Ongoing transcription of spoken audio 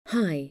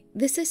Hi,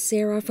 this is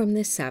Sarah from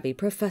The Savvy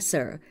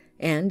Professor,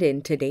 and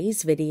in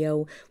today's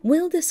video,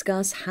 we'll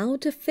discuss how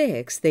to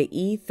fix the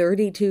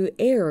E32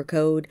 error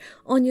code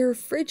on your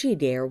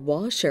Frigidaire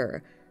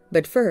washer.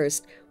 But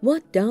first,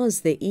 what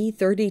does the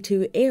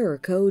E32 error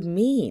code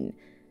mean?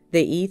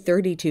 The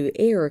E32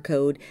 error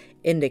code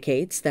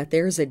indicates that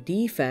there's a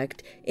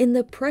defect in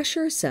the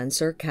pressure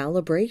sensor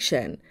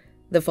calibration.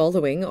 The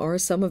following are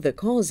some of the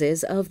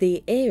causes of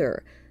the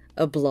error: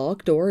 a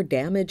blocked or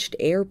damaged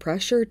air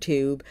pressure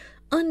tube,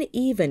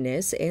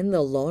 unevenness in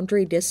the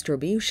laundry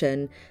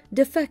distribution,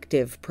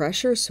 defective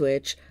pressure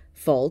switch,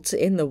 faults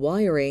in the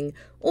wiring,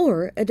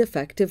 or a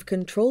defective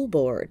control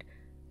board.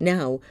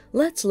 Now,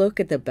 let's look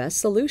at the best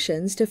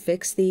solutions to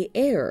fix the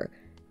error.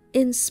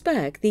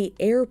 Inspect the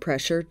air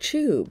pressure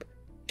tube.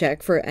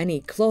 Check for any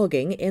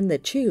clogging in the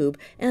tube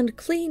and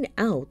clean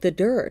out the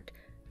dirt.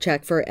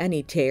 Check for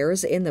any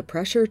tears in the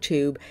pressure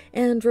tube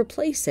and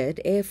replace it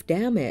if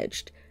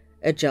damaged.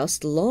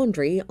 Adjust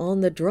laundry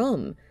on the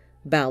drum.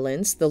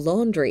 Balance the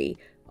laundry.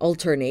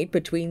 Alternate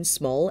between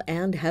small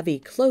and heavy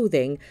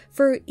clothing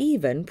for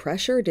even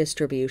pressure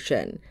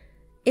distribution.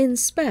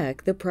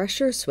 Inspect the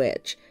pressure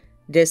switch.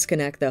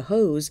 Disconnect the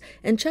hose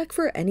and check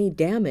for any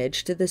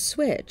damage to the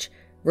switch.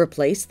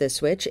 Replace the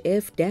switch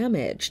if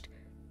damaged.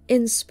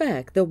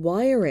 Inspect the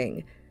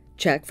wiring.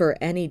 Check for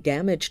any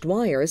damaged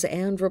wires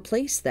and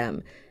replace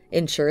them.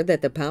 Ensure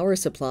that the power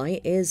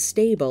supply is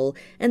stable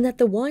and that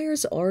the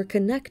wires are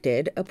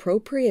connected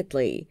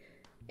appropriately.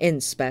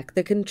 Inspect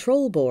the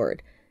control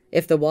board.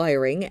 If the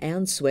wiring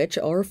and switch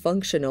are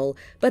functional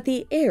but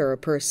the error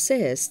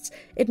persists,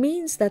 it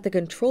means that the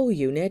control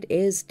unit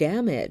is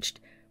damaged.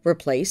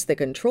 Replace the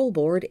control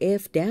board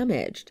if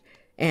damaged.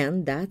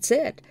 And that's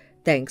it.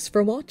 Thanks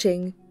for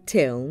watching.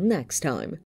 Till next time.